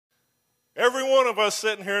Every one of us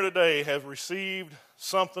sitting here today has received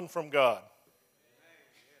something from God.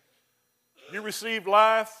 You received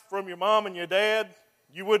life from your mom and your dad.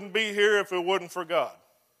 You wouldn't be here if it wasn't for God.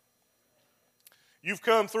 You've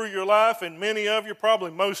come through your life, and many of you,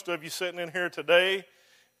 probably most of you sitting in here today,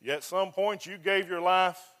 at some point you gave your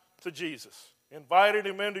life to Jesus, invited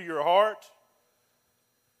him into your heart,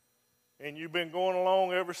 and you've been going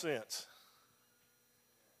along ever since.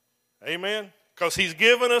 Amen? Because he's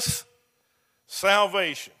given us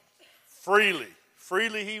salvation freely.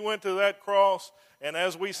 Freely he went to that cross, and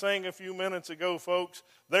as we sang a few minutes ago, folks,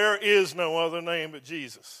 there is no other name but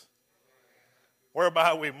Jesus,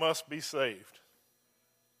 whereby we must be saved.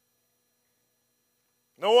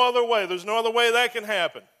 No other way. There's no other way that can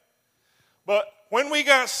happen. But when we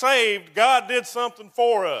got saved, God did something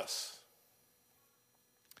for us.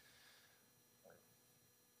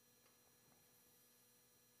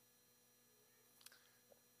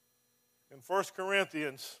 In 1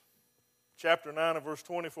 Corinthians chapter 9 and verse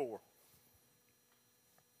 24.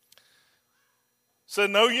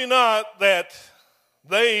 Said, know ye not that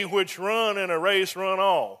they which run in a race run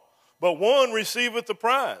all, but one receiveth the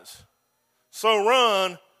prize. So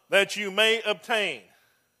run that you may obtain.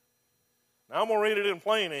 Now I'm going to read it in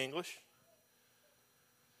plain English.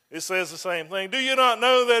 It says the same thing. Do you not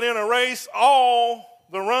know that in a race all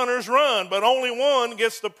the runners run, but only one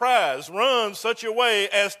gets the prize? Run such a way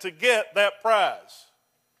as to get that prize.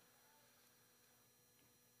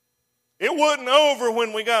 It wasn't over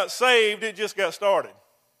when we got saved, it just got started.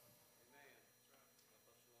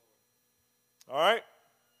 All right?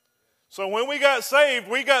 So when we got saved,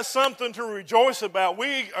 we got something to rejoice about.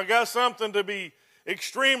 We got something to be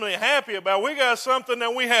extremely happy about. We got something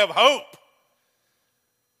that we have hope.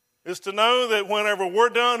 Is to know that whenever we're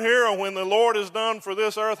done here or when the Lord is done for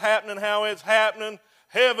this earth happening how it's happening,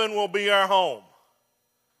 heaven will be our home.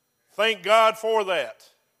 Thank God for that.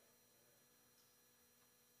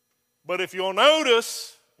 But if you'll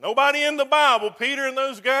notice, nobody in the Bible, Peter and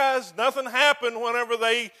those guys, nothing happened whenever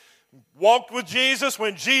they walked with Jesus,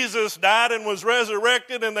 when Jesus died and was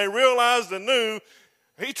resurrected, and they realized and knew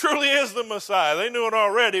he truly is the Messiah. They knew it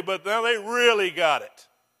already, but now they really got it.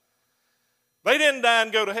 They didn't die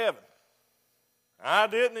and go to heaven. I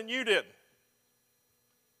didn't and you didn't.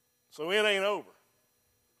 So it ain't over.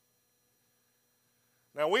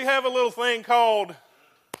 Now we have a little thing called,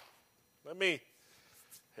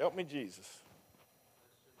 help me Jesus.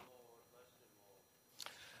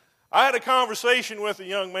 I had a conversation with a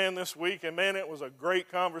young man this week, and man, it was a great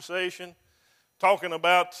conversation talking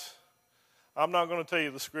about, I'm not going to tell you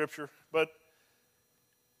the scripture, but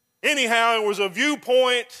anyhow, it was a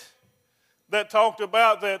viewpoint that talked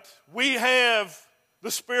about that we have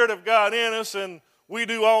the Spirit of God in us and we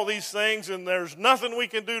do all these things and there's nothing we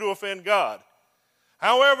can do to offend God.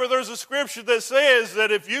 However, there's a scripture that says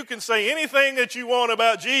that if you can say anything that you want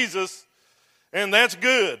about Jesus, and that's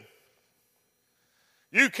good,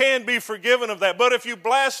 you can be forgiven of that. But if you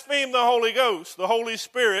blaspheme the Holy Ghost, the Holy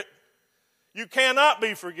Spirit, you cannot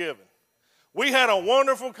be forgiven. We had a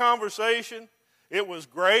wonderful conversation. It was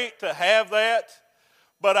great to have that.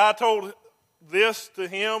 But I told this to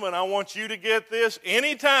him, and I want you to get this.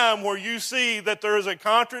 Anytime where you see that there is a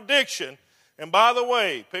contradiction, and by the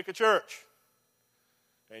way, pick a church,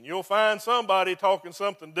 and you'll find somebody talking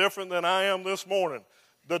something different than I am this morning.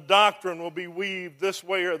 The doctrine will be weaved this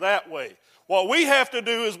way or that way. What we have to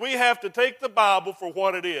do is we have to take the Bible for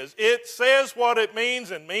what it is. It says what it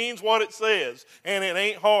means and means what it says, and it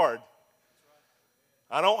ain't hard.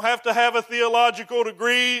 I don't have to have a theological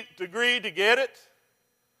degree to get it.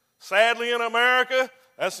 Sadly, in America,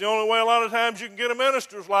 that's the only way a lot of times you can get a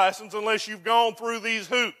minister's license unless you've gone through these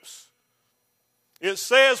hoops. It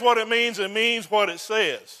says what it means and means what it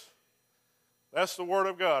says. That's the Word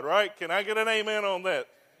of God, right? Can I get an amen on that?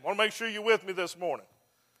 I want to make sure you're with me this morning.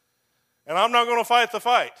 And I'm not going to fight the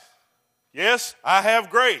fight. Yes, I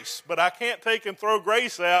have grace, but I can't take and throw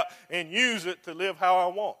grace out and use it to live how I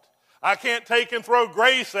want. I can't take and throw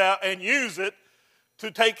grace out and use it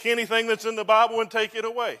to take anything that's in the Bible and take it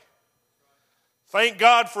away. Thank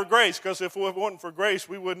God for grace, because if it wasn't for grace,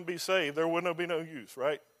 we wouldn't be saved. There wouldn't be no use,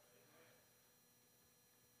 right?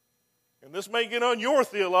 And this may get on your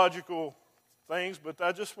theological things, but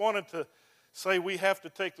I just wanted to say we have to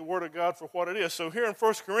take the Word of God for what it is. So here in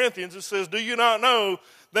 1 Corinthians it says, do you not know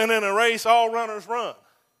that in a race all runners run?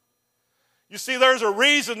 You see, there's a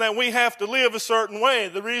reason that we have to live a certain way.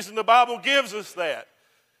 The reason the Bible gives us that.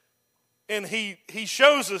 And he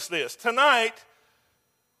shows us this. Tonight,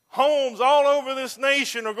 homes all over this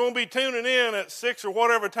nation are going to be tuning in at 6 or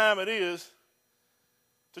whatever time it is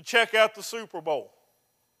to check out the Super Bowl.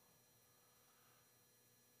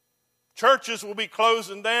 churches will be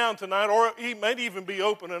closing down tonight, or he may even be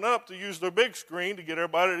opening up to use their big screen to get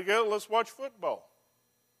everybody together. Let's watch football.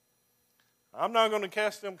 I'm not going to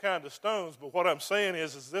cast them kind of stones, but what I'm saying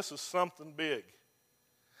is this is something big.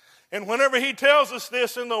 And whenever he tells us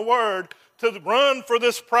this in the Word, to run for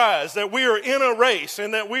this prize, that we are in a race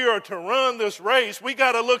and that we are to run this race, we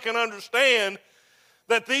got to look and understand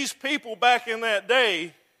that these people back in that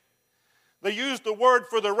day, they used the word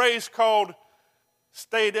for the race called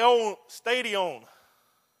stadion.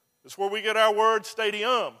 That's where we get our word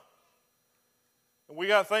stadium. And we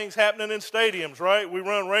got things happening in stadiums, right? We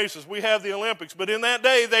run races. We have the Olympics. But in that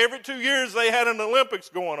day, every 2 years, they had an Olympics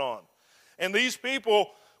going on. And these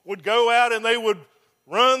people would go out and they would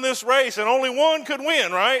run this race, and only one could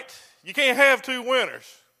win, right? You can't have two winners.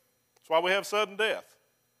 That's why we have sudden death.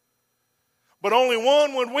 But only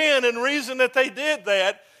one would win, and the reason that they did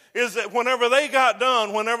that is that whenever they got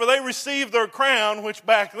done, whenever they received their crown, which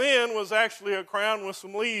back then was actually a crown with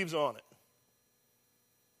some leaves on it.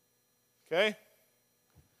 Okay?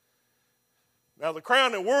 Now the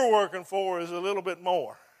crown that we're working for is a little bit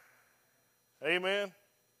more. Amen?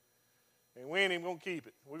 And we ain't even going to keep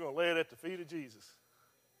it. We're going to lay it at the feet of Jesus.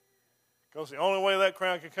 Because the only way that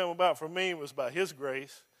crown could come about for me was by His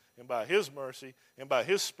grace and by His mercy and by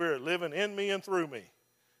His Spirit living in me and through me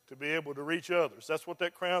to be able to reach others. That's what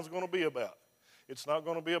that crown's going to be about. It's not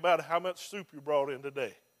going to be about how much soup you brought in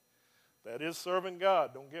today. That is serving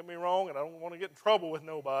God. Don't get me wrong, and I don't want to get in trouble with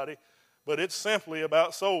nobody, but it's simply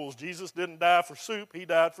about souls. Jesus didn't die for soup. He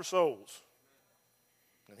died for souls.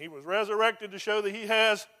 And He was resurrected to show that He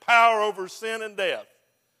has power over sin and death.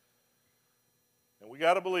 And we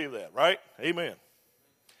got to believe that, right? Amen.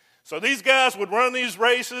 So these guys would run these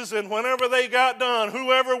races, and whenever they got done,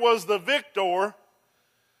 whoever was the victor,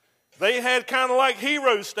 they had kind of like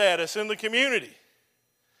hero status in the community.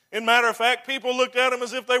 In matter of fact, people looked at them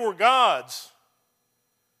as if they were gods.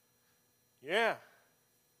 Yeah.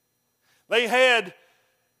 They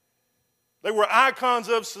were icons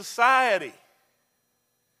of society.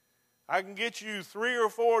 I can get you 3 or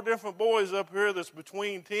 4 different boys up here that's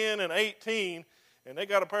between 10 and 18, and they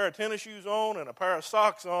got a pair of tennis shoes on and a pair of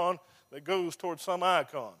socks on that goes towards some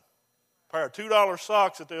icon. A pair of $2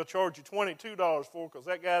 socks that they'll charge you $22 for because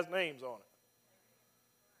that guy's name's on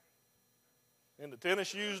it. And the tennis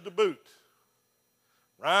shoes to boot.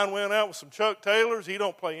 Ryan went out with some Chuck Taylors. He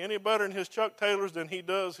don't play any better in his Chuck Taylors than he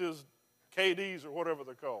does his KDs or whatever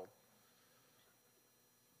they're called.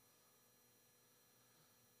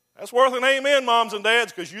 That's worth an amen, moms and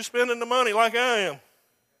dads, because you're spending the money like I am.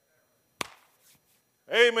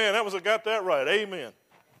 Amen. I got that right. Amen.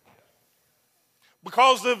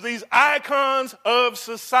 Because of these icons of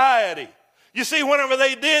society. You see, whenever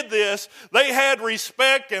they did this, they had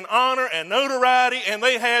respect and honor and notoriety, and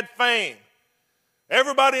they had fame.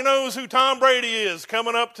 Everybody knows who Tom Brady is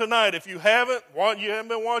coming up tonight. If you haven't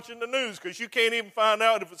been watching the news, because you can't even find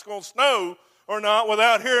out if it's going to snow or not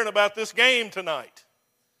without hearing about this game tonight.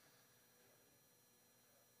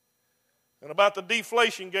 And about the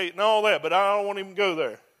deflation gate and all that, but I don't want to even go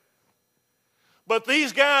there. But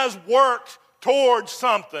these guys worked towards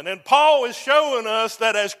something. And Paul is showing us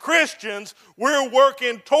that as Christians, we're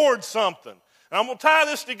working towards something. And I'm going to tie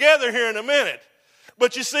this together here in a minute.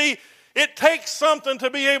 But you see, it takes something to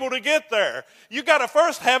be able to get there. You got to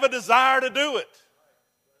first have a desire to do it.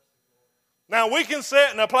 Now, we can sit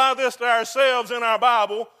and apply this to ourselves in our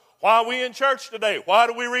Bible. Why are we in church today? Why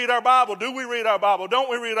do we read our Bible? Do we read our Bible?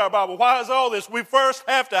 Don't we read our Bible? Why is all this? We first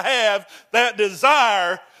have to have that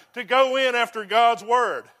desire to go in after God's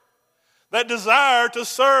Word. That desire to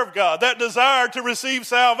serve God. That desire to receive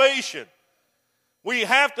salvation. We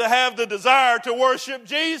have to have the desire to worship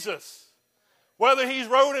Jesus. Whether He's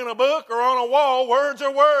wrote in a book or on a wall, words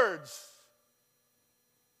are words.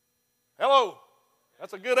 Hello.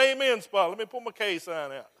 That's a good amen spot. Let me pull my K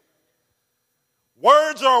sign out.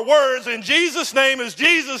 Words are words, and Jesus' name is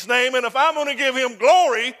Jesus' name, and if I'm going to give Him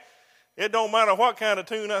glory, it don't matter what kind of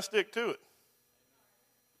tune I stick to it.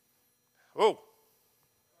 Oh.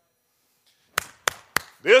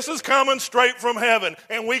 This is coming straight from heaven,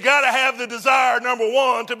 and we got to have the desire, number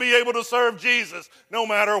one, to be able to serve Jesus no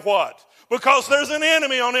matter what. Because there's an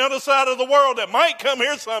enemy on the other side of the world that might come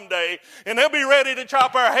here someday, and they'll be ready to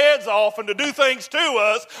chop our heads off and to do things to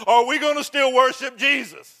us, or are we going to still worship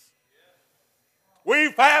Jesus?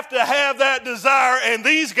 We have to have that desire, and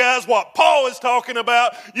these guys, what Paul is talking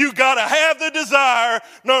about, you got to have the desire,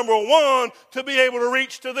 number one, to be able to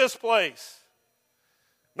reach to this place.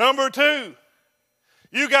 Number two,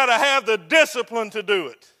 you got to have the discipline to do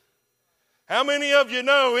it. How many of you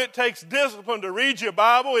know it takes discipline to read your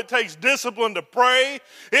Bible? It takes discipline to pray.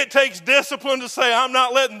 It takes discipline to say, I'm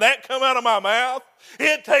not letting that come out of my mouth.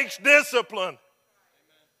 It takes discipline.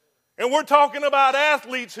 And we're talking about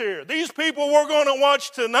athletes here. These people we're going to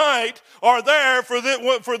watch tonight are there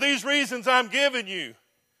for these reasons I'm giving you.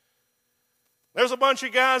 There's a bunch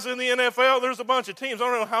of guys in the NFL. There's a bunch of teams. I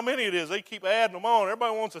don't know how many it is. They keep adding them on.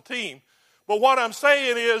 Everybody wants a team. But what I'm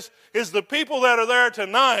saying is the people that are there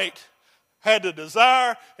tonight had the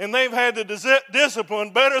desire, and they've had the discipline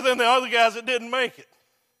better than the other guys that didn't make it.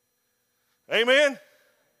 Amen?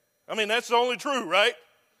 I mean, that's only true, right?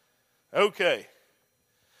 Okay.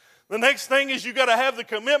 The next thing is you got to have the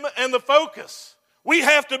commitment and the focus. We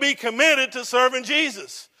have to be committed to serving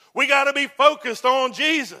Jesus. We got to be focused on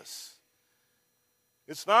Jesus.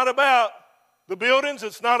 It's not about the buildings.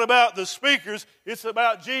 It's not about the speakers. It's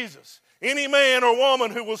about Jesus. Any man or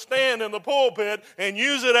woman who will stand in the pulpit and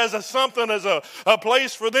use it as a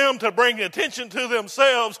place for them to bring attention to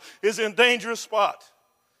themselves is in a dangerous spot.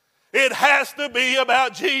 It has to be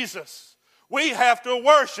about Jesus. We have to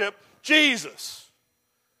worship Jesus.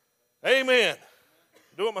 Amen.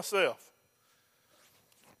 Do it myself.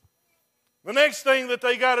 The next thing that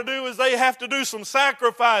they got to do is they have to do some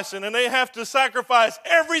sacrificing, and they have to sacrifice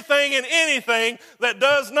everything and anything that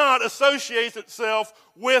does not associate itself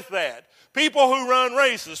with that. People who run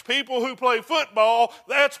races, people who play football,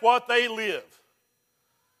 that's what they live.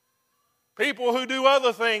 People who do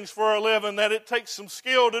other things for a living that it takes some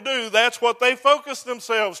skill to do, that's what they focus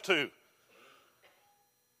themselves to.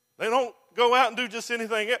 They don't go out and do just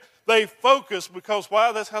anything else. They focus because,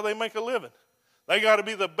 why? That's how they make a living. They got to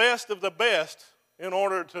be the best of the best in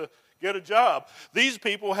order to get a job. These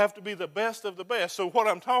people have to be the best of the best. So what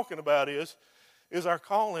I'm talking about is our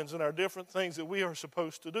callings and our different things that we are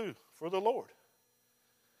supposed to do for the Lord.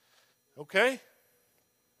 Okay?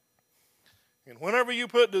 And whenever you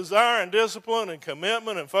put desire and discipline and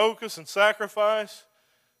commitment and focus and sacrifice,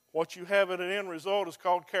 what you have at an end result is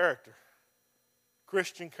called character.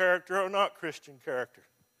 Christian character or not Christian character.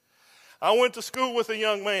 I went to school with a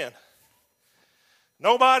young man.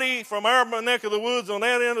 Nobody from our neck of the woods on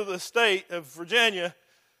that end of the state of Virginia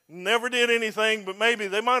never did anything, but maybe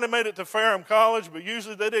they might have made it to Ferrum College, but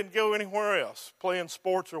usually they didn't go anywhere else, playing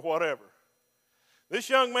sports or whatever. This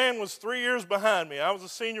young man was 3 years behind me. I was a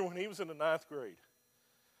senior when he was in the 9th grade.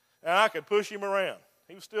 And I could push him around.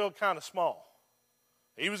 He was still kind of small.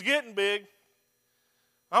 He was getting big.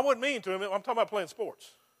 I wasn't mean to him. I'm talking about playing sports.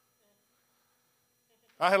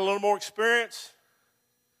 I had a little more experience.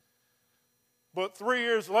 But 3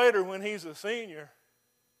 years later, when he's a senior,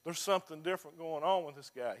 there's something different going on with this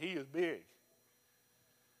guy. He is big.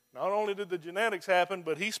 Not only did the genetics happen,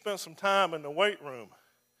 but he spent some time in the weight room.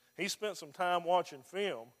 He spent some time watching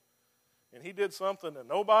film. And he did something that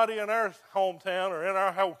nobody in our hometown or in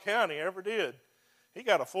our whole county ever did. He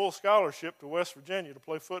got a full scholarship to West Virginia to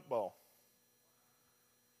play football.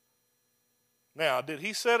 Now, did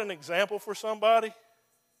he set an example for somebody?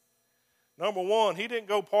 Number one, he didn't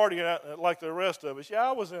go partying out like the rest of us. Yeah,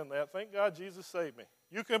 I was in that. Thank God Jesus saved me.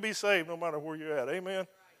 You can be saved no matter where you're at. Amen?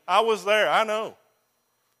 I was there. I know.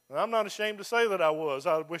 And I'm not ashamed to say that I was.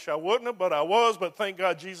 I wish I wouldn't have, but I was. But thank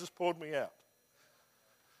God Jesus pulled me out.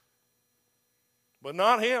 But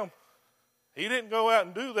not him. He didn't go out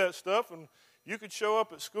and do that stuff. And you could show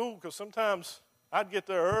up at school because sometimes I'd get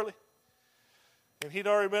there early. And he'd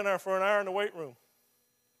already been there for an hour in the weight room.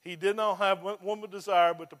 He did not have one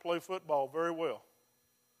desire but to play football very well.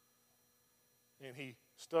 And he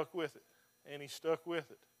stuck with it. And he stuck with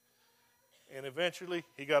it. And eventually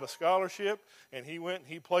he got a scholarship, and he went and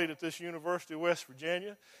he played at this University of West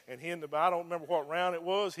Virginia. And I don't remember what round it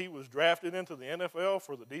was, he was drafted into the NFL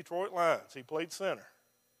for the Detroit Lions. He played center.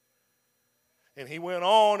 And he went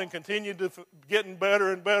on and continued to getting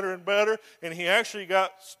better and better and better. And he actually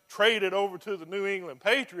got traded over to the New England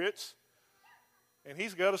Patriots. And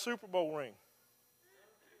he's got a Super Bowl ring.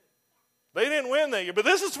 They didn't win that year, but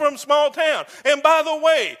this is from a small town. And by the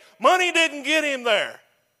way, money didn't get him there.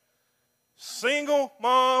 Single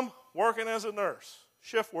mom working as a nurse,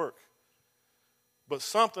 shift work. But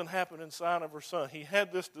something happened inside of her son. He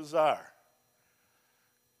had this desire.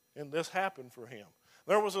 And this happened for him.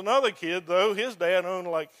 There was another kid, though. His dad owned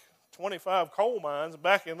like 25 coal mines.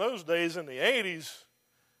 Back in those days in the 80s,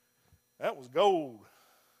 that was gold.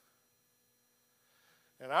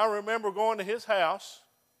 And I remember going to his house,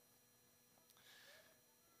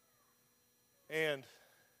 and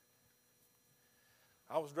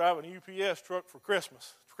I was driving a UPS truck for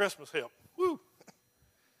Christmas help. Woo!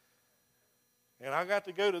 And I got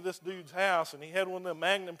to go to this dude's house, and he had one of them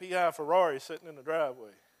Magnum PI Ferraris sitting in the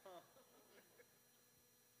driveway.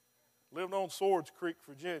 Lived on Swords Creek,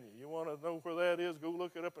 Virginia. You want to know where that is? Go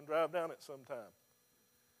look it up and drive down it sometime.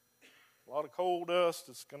 A lot of coal dust.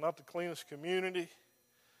 It's not the cleanest community.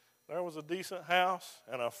 There was a decent house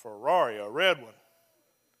and a Ferrari, a red one.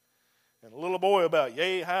 And a little boy about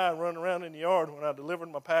yay high running around in the yard when I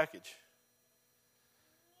delivered my package.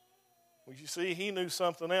 Well, you see, he knew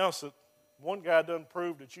something else that one guy doesn't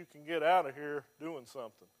prove that you can get out of here doing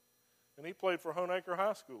something. And he played for Honaker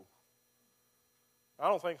High School. I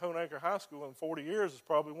don't think Honaker High School in 40 years has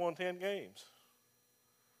probably won 10 games.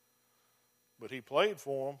 But he played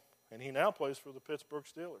for them, and he now plays for the Pittsburgh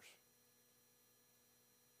Steelers.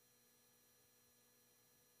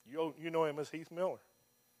 You know him as Heath Miller.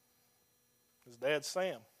 His dad's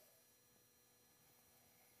Sam.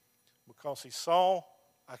 Because he saw,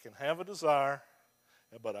 I can have a desire,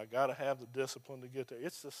 but I got to have the discipline to get there.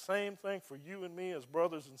 It's the same thing for you and me as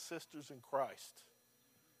brothers and sisters in Christ.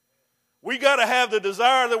 We got to have the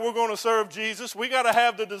desire that we're going to serve Jesus. We got to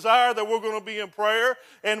have the desire that we're going to be in prayer.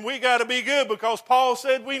 And we got to be good because Paul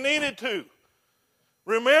said we needed to.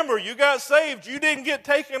 Remember, you got saved. You didn't get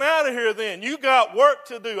taken out of here then. You got work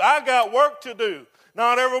to do. I got work to do.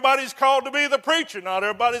 Not everybody's called to be the preacher. Not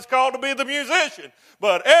everybody's called to be the musician.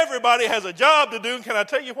 But everybody has a job to do. And can I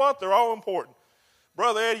tell you what? They're all important.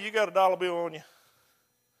 Brother Eddie, you got a dollar bill on you?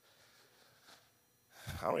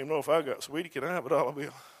 I don't even know if I got. Sweetie, can I have a dollar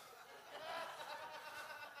bill?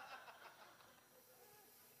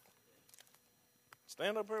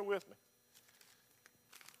 Stand up here with me.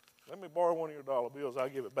 Let me borrow one of your dollar bills. I'll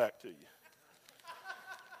give it back to you.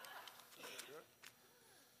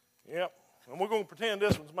 Yep. And we're going to pretend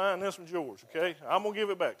this one's mine, this one's yours, okay? I'm going to give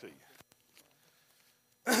it back to you.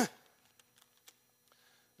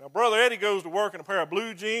 Now, Brother Eddie goes to work in a pair of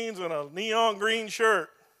blue jeans and a neon green shirt.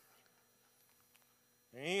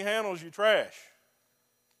 And he handles your trash.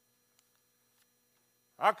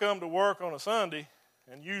 I come to work on a Sunday,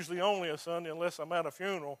 and usually only a Sunday unless I'm at a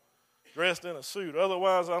funeral, dressed in a suit.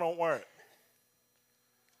 Otherwise, I don't wear it.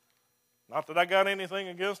 Not that I got anything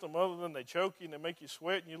against them other than they choke you and they make you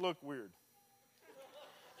sweat and you look weird.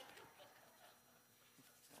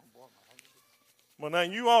 Well, now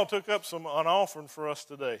you all took up an offering for us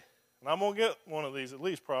today. And I'm going to get one of these, at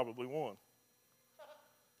least probably one.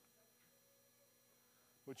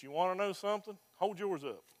 But you want to know something? Hold yours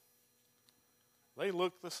up. They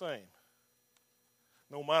look the same.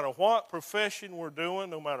 No matter what profession we're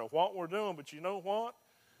doing, no matter what we're doing, but you know what?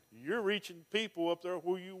 You're reaching people up there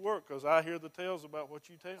where you work because I hear the tales about what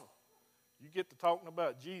you tell. You get to talking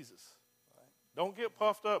about Jesus. Don't get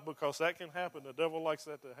puffed up because that can happen. The devil likes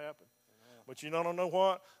that to happen. But you don't know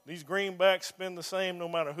what? These greenbacks spend the same no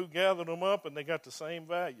matter who gathered them up, and they got the same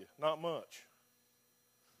value. Not much.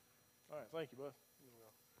 All right, thank you, bud.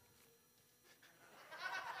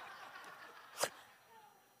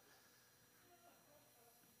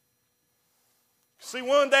 See,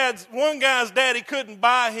 one guy's daddy couldn't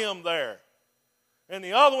buy him there. And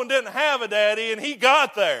the other one didn't have a daddy, and he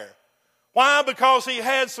got there. Why? Because he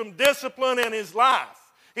had some discipline in his life.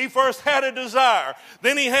 He first had a desire.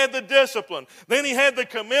 Then he had the discipline. Then he had the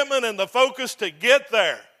commitment and the focus to get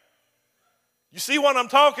there. You see what I'm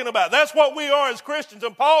talking about? That's what we are as Christians.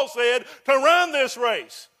 And Paul said to run this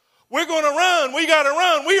race. We're going to run. We got to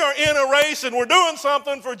run. We are in a race, and we're doing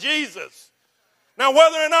something for Jesus. Now,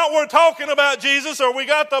 whether or not we're talking about Jesus or we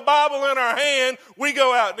got the Bible in our hand, we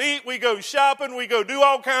go out and eat, we go shopping, we go do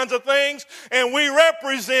all kinds of things, and we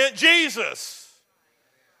represent Jesus.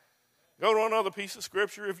 Go to another piece of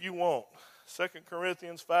scripture if you want. 2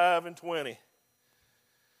 Corinthians 5:20.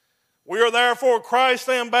 We are therefore Christ's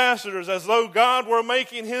ambassadors, as though God were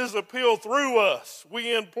making his appeal through us.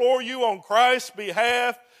 We implore you on Christ's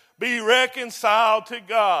behalf, be reconciled to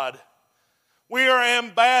God. We are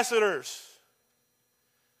ambassadors.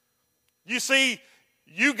 You see,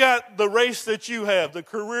 you got the race that you have, the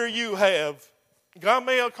career you have. God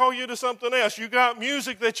may call you to something else. You got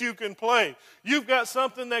music that you can play. You've got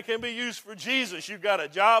something that can be used for Jesus. You've got a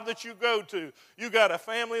job that you go to. You've got a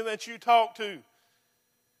family that you talk to.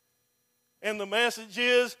 And the message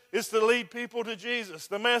is to lead people to Jesus.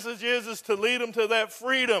 The message is to lead them to that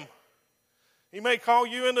freedom. He may call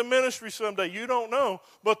you into ministry someday. You don't know.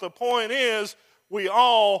 But the point is, we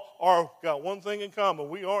all got one thing in common.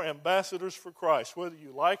 We are ambassadors for Christ, whether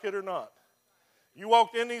you like it or not. You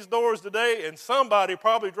walked in these doors today, and somebody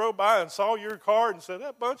probably drove by and saw your car and said,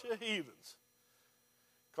 that bunch of heathens.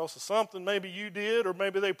 Because of something maybe you did, or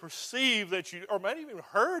maybe they perceive that you, or maybe even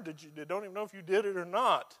heard that you did, don't even know if you did it or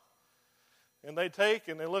not. And they take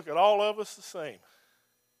and they look at all of us the same.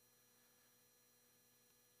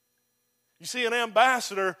 You see, an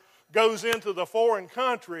ambassador goes into the foreign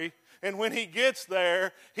country And when he gets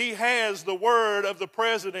there, he has the word of the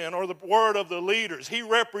president or the word of the leaders. He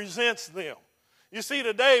represents them. You see,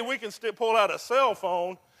 today we can still pull out a cell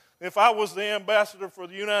phone. If I was the ambassador for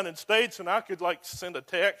the United States and I could like send a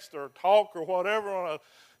text or talk or whatever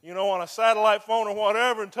on a satellite phone or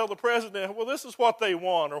whatever and tell the president, well, this is what they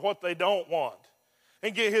want or what they don't want,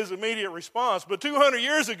 and get his immediate response. But 200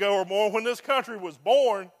 years ago or more, when this country was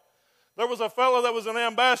born, there was a fellow that was an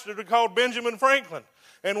ambassador called Benjamin Franklin.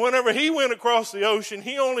 And whenever he went across the ocean,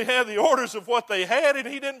 he only had the orders of what they had, and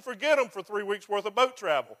he didn't forget them for 3 weeks' worth of boat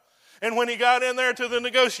travel. And when he got in there to the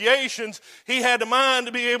negotiations, he had the mind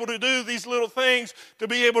to be able to do these little things to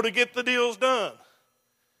be able to get the deals done.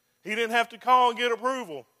 He didn't have to call and get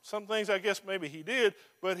approval. Some things I guess maybe he did,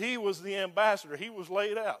 but he was the ambassador. He was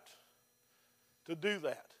laid out to do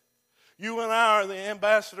that. You and I are the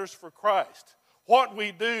ambassadors for Christ. What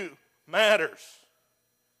we do matters.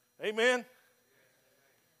 Amen?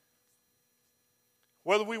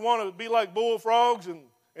 Whether we want to be like bullfrogs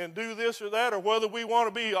and do this or that, or whether we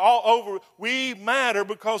want to be all over, we matter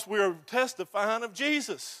because we're testifying of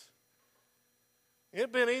Jesus.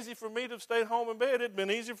 It'd been easy for me to have stayed home in bed. It'd been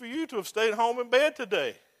easy for you to have stayed home in bed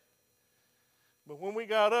today. But when we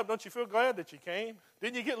got up, don't you feel glad that you came?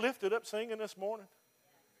 Didn't you get lifted up singing this morning?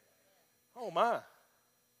 Oh, my.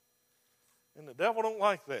 And the devil don't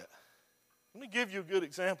like that. Let me give you a good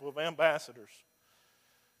example of ambassadors.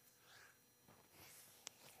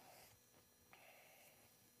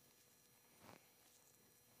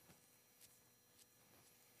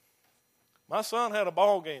 My son had a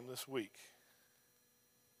ball game this week.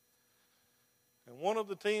 And one of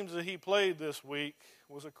the teams that he played this week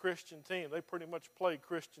was a Christian team. They pretty much played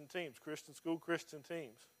Christian teams, Christian school, Christian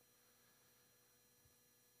teams.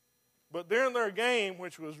 But during their game,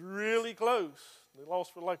 which was really close, they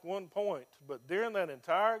lost for like 1 point. But during that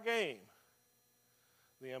entire game,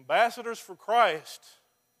 the ambassadors for Christ,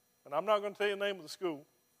 and I'm not going to tell you the name of the school,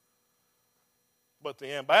 but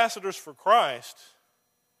the ambassadors for Christ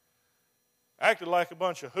acted like a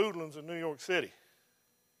bunch of hoodlums in New York City.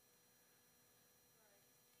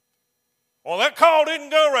 Well, that call didn't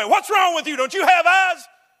go right. What's wrong with you? Don't you have eyes?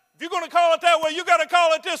 If you're going to call it that way, you got to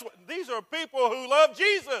call it this way. These are people who love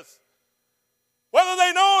Jesus. Whether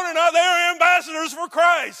they know it or not, they're ambassadors for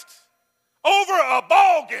Christ over a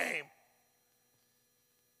ball game.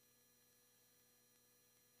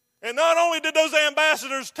 And not only did those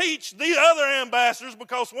ambassadors teach the other ambassadors,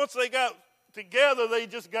 because once they got together, they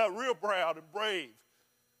just got real proud and brave.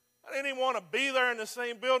 I didn't even want to be there in the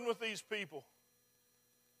same building with these people.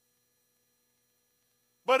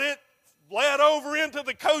 But it led over into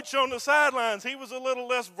the coach on the sidelines. He was a little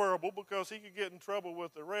less verbal because he could get in trouble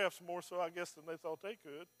with the refs more so, I guess, than they thought they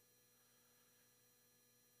could.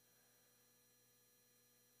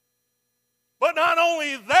 But not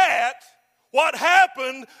only that, what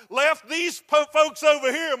happened left these folks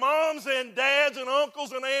over here, moms and dads and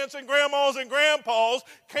uncles and aunts and grandmas and grandpas,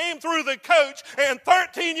 came through the coach, and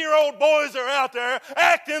 13-year-old boys are out there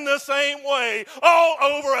acting the same way all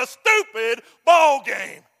over a stupid ball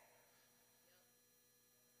game.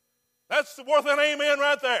 That's worth an amen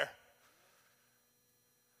right there.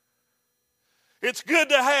 It's good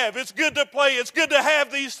to have. It's good to play. It's good to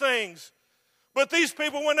have these things. But these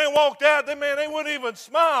people, when they walked out, they wouldn't even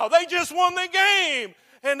smile. They just won the game.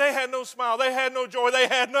 And they had no smile. They had no joy. They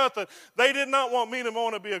had nothing. They did not want me to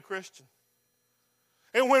want to be a Christian.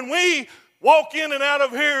 And when we walk in and out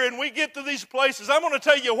of here and we get to these places, I'm going to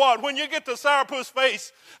tell you what, when you get the sourpuss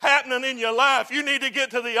face happening in your life, you need to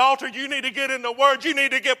get to the altar. You need to get in the Word. You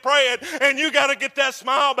need to get praying. And you got to get that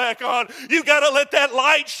smile back on. You got to let that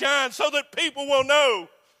light shine so that people will know.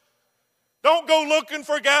 Don't go looking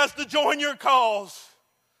for guys to join your cause,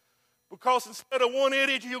 because instead of one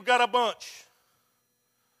idiot, you've got a bunch.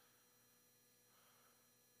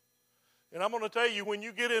 And I'm going to tell you, when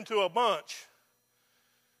you get into a bunch,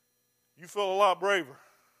 you feel a lot braver.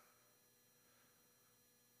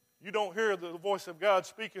 You don't hear the voice of God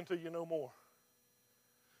speaking to you no more.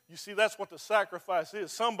 You see, that's what the sacrifice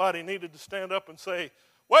is. Somebody needed to stand up and say,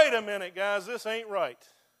 wait a minute, guys, this ain't right.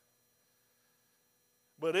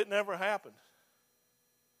 But it never happened.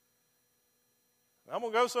 I'm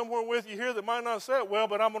going to go somewhere with you here that might not say it well,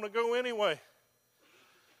 but I'm going to go anyway.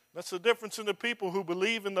 That's the difference in the people who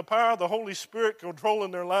believe in the power of the Holy Spirit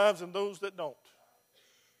controlling their lives and those that don't.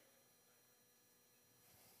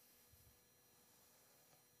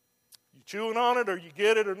 You chewing on it or you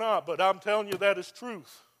get it or not, but I'm telling you that is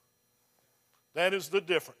truth. That is the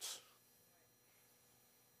difference.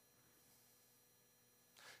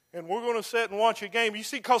 And we're going to sit and watch a game. You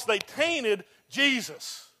see, because they tainted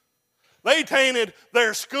Jesus. They tainted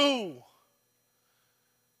their school.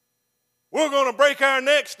 We're going to break our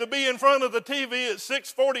necks to be in front of the TV at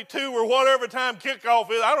 6:42 or whatever time kickoff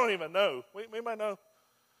is. I don't even know. Anybody know?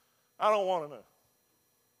 I don't want to know.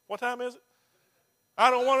 What time is it? I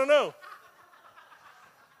don't want to know.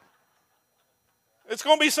 It's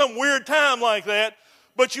going to be some weird time like that.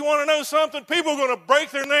 But you want to know something? People are going to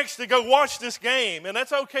break their necks to go watch this game. And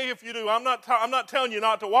that's okay if you do. I'm not telling you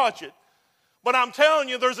not to watch it. But I'm telling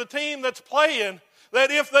you there's a team that's playing that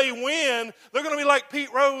if they win, they're going to be like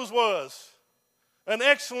Pete Rose was. An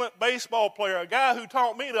excellent baseball player. A guy who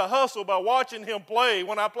taught me to hustle by watching him play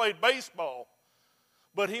when I played baseball.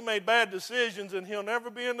 But he made bad decisions and he'll never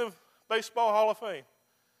be in the Baseball Hall of Fame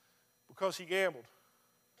because he gambled.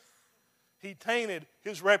 He tainted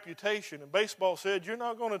his reputation. And baseball said, you're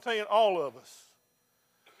not going to taint all of us.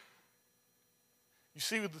 You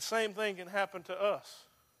see, the same thing can happen to us.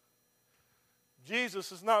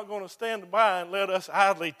 Jesus is not going to stand by and let us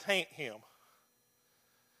idly taint him.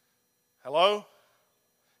 Hello?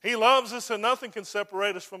 He loves us and nothing can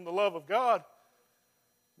separate us from the love of God.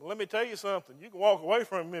 But let me tell you something. You can walk away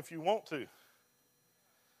from him if you want to.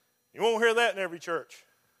 You won't hear that in every church.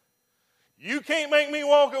 You can't make me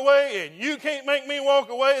walk away, and you can't make me walk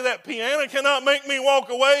away. That piano cannot make me walk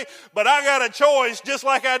away, but I got a choice just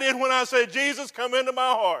like I did when I said, Jesus, come into my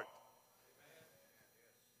heart.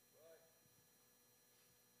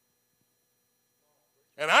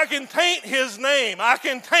 And I can taint his name. I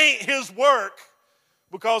can taint his work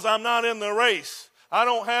because I'm not in the race. I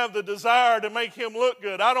don't have the desire to make him look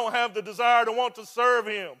good. I don't have the desire to want to serve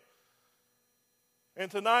him. And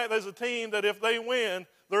tonight there's a team that if they win,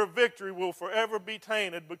 their victory will forever be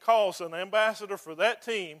tainted because an ambassador for that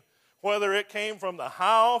team, whether it came from the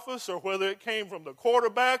high office or whether it came from the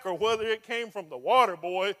quarterback or whether it came from the water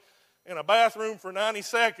boy in a bathroom for 90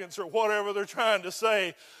 seconds or whatever they're trying to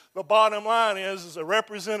say, the bottom line is a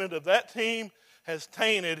representative of that team has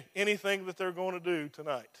tainted anything that they're going to do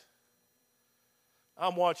tonight.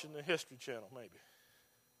 I'm watching the History Channel maybe.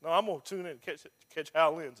 No, I'm going to tune in and catch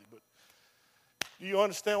Hal Lindsey. But do you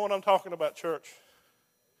understand what I'm talking about, church?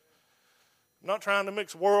 I'm not trying to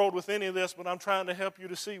mix world with any of this, but I'm trying to help you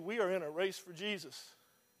to see we are in a race for Jesus.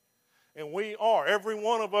 And we are. Every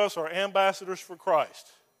one of us are ambassadors for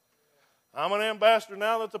Christ. I'm an ambassador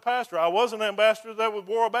now that's a pastor. I was an ambassador that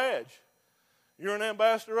wore a badge. You're an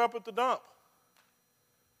ambassador up at the dump.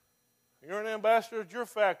 You're an ambassador at your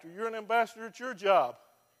factory. You're an ambassador at your job.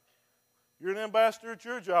 You're an ambassador at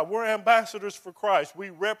your job. We're ambassadors for Christ.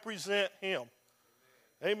 We represent him.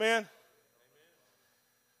 Amen.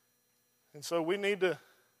 And so we need to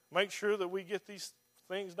make sure that we get these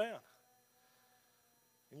things down.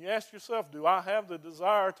 And you ask yourself, do I have the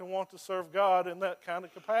desire to want to serve God in that kind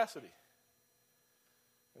of capacity?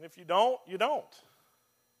 And if you don't, you don't.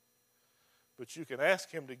 But you can ask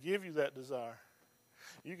him to give you that desire.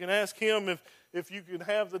 You can ask him if you can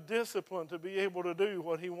have the discipline to be able to do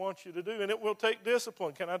what he wants you to do. And it will take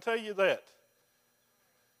discipline. Can I tell you that?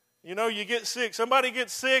 You know, you get sick. Somebody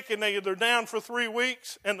gets sick and they're down for 3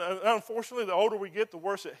 weeks. And unfortunately, the older we get, the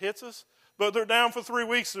worse it hits us. But they're down for 3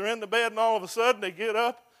 weeks. They're in the bed and all of a sudden they get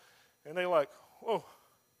up and they're like, whoa.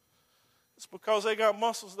 It's because they got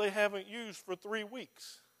muscles they haven't used for 3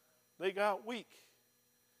 weeks. They got weak.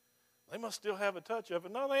 They must still have a touch of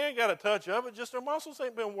it. No, they ain't got a touch of it. Just their muscles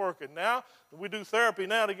ain't been working. Now, we do therapy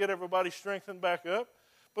now to get everybody strengthened back up.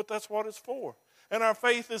 But that's what it's for. And our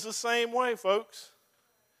faith is the same way, folks.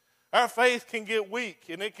 Our faith can get weak,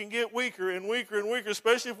 and it can get weaker and weaker and weaker,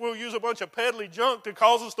 especially if we'll use a bunch of peddly junk to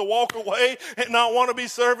cause us to walk away and not want to be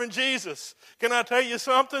serving Jesus. Can I tell you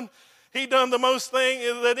something? He done the most thing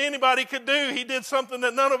that anybody could do. He did something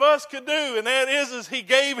that none of us could do, and that is he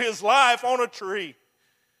gave his life on a tree.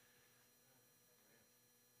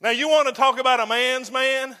 Now, you want to talk about a man's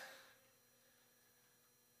man?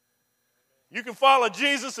 You can follow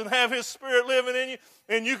Jesus and have his spirit living in you,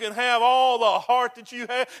 and you can have all the heart that you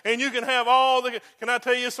have, and you can have all the... Can I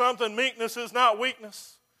tell you something? Meekness is not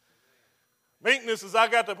weakness. Meekness is I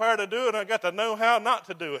got the power to do it, and I got to know how not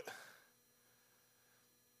to do it.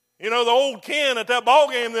 You know, the old Ken at that ball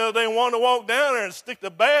game the other day wanted to walk down there and stick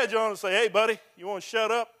the badge on and say, hey, buddy, you want to shut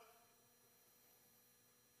up?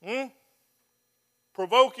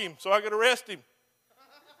 Provoke him so I could arrest him.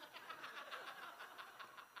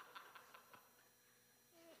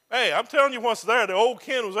 Hey, I'm telling you what's there. The old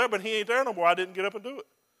Ken was there, but he ain't there no more. I didn't get up and do it.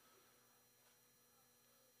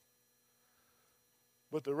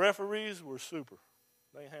 But the referees were super.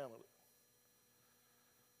 They handled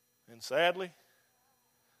it. And sadly,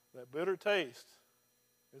 that bitter taste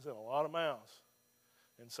is in a lot of mouths.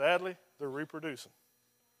 And sadly, they're reproducing.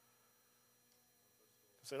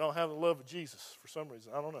 Because they don't have the love of Jesus for some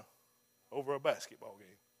reason. I don't know. Over a basketball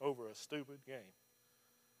game. over a stupid game.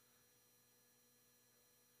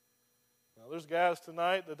 Now, there's guys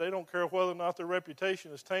tonight that they don't care whether or not their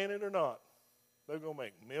reputation is tainted or not. They're going to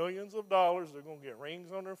make millions of dollars. They're going to get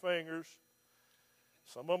rings on their fingers.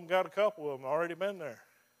 Some of them got a couple of them already been there.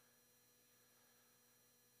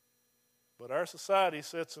 But our society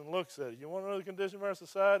sits and looks at it. You want to know the condition of our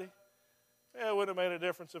society? Yeah, it wouldn't have made a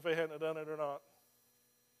difference if they hadn't done it or not.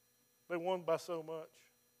 They won by so much.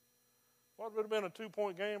 What would have been a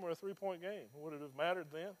 2-point game or a 3-point game? Would it have mattered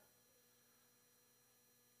then?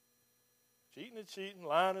 Cheating is cheating,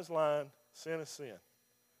 lying is lying, sin is sin.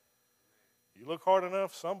 You look hard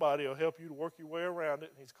enough, somebody will help you to work your way around it,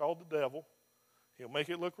 and he's called the devil. He'll make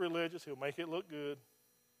it look religious. He'll make it look good.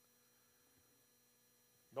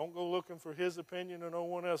 Don't go looking for his opinion or no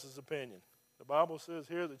one else's opinion. The Bible says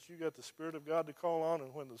here that you got the Spirit of God to call on,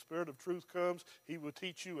 and when the Spirit of truth comes, he will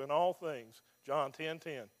teach you in all things. John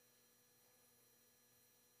 10:10.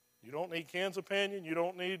 You don't need Ken's opinion. You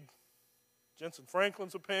don't need Jensen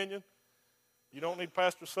Franklin's opinion. You don't need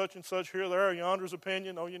Pastor such and such here, there, or yonder's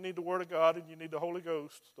opinion. No, you need the Word of God, and you need the Holy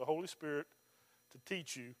Ghost, the Holy Spirit, to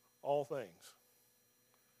teach you all things.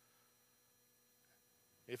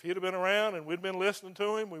 If he'd have been around and we'd been listening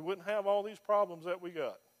to him, we wouldn't have all these problems that we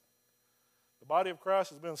got. The body of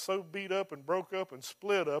Christ has been so beat up and broke up and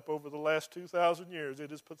split up over the last 2,000 years,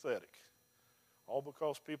 it is pathetic. All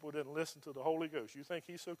because people didn't listen to the Holy Ghost. You think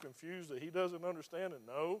he's so confused that he doesn't understand and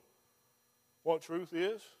know what truth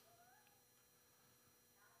is?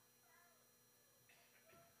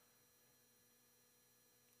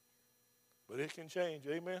 But it can change,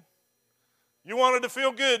 amen? You wanted to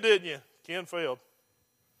feel good, didn't you? Ken failed.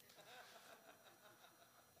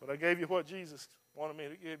 But I gave you what Jesus wanted me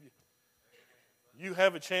to give you. You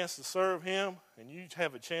have a chance to serve him, and you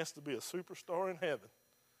have a chance to be a superstar in heaven.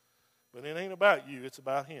 But it ain't about you, it's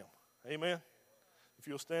about him. Amen? If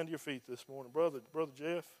you'll stand to your feet this morning. Brother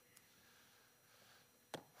Jeff.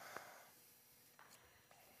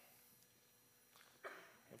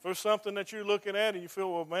 If there's something that you're looking at and you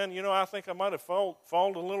feel, well, man, I think I might have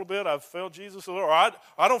fallen a little bit. I've failed Jesus a little. Or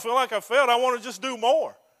I don't feel like I failed. I want to just do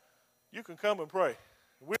more. You can come and pray.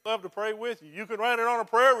 We'd love to pray with you. You can write it on a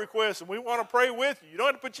prayer request, and we want to pray with you. You don't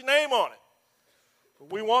have to put your name on it.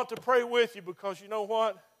 But we want to pray with you because you know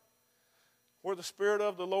what? Where the Spirit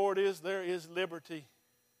of the Lord is, there is liberty.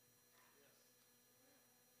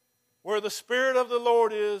 Where the Spirit of the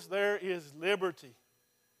Lord is, there is liberty.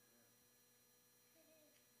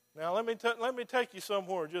 Now, let me take you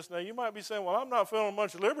somewhere just now. You might be saying, well, I'm not feeling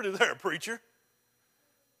much liberty there, preacher.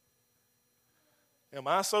 Am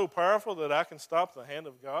I so powerful that I can stop the hand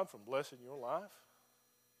of God from blessing your life?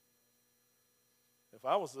 If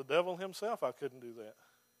I was the devil himself, I couldn't do that.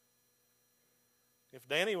 If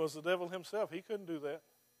Danny was the devil himself, he couldn't do that.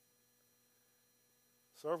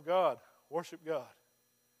 Serve God. Worship God.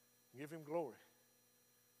 Give him glory.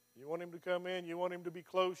 You want him to come in? You want him to be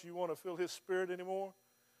close? You want to feel his Spirit anymore?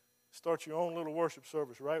 Start your own little worship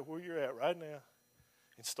service right where you're at right now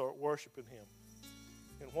and start worshiping him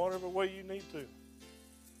in whatever way you need to.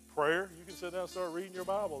 Prayer, you can sit down and start reading your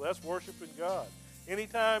Bible. That's worshiping God.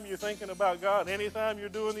 Anytime you're thinking about God, anytime you're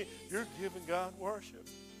doing it, you're giving God worship.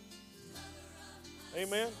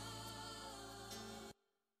 Amen.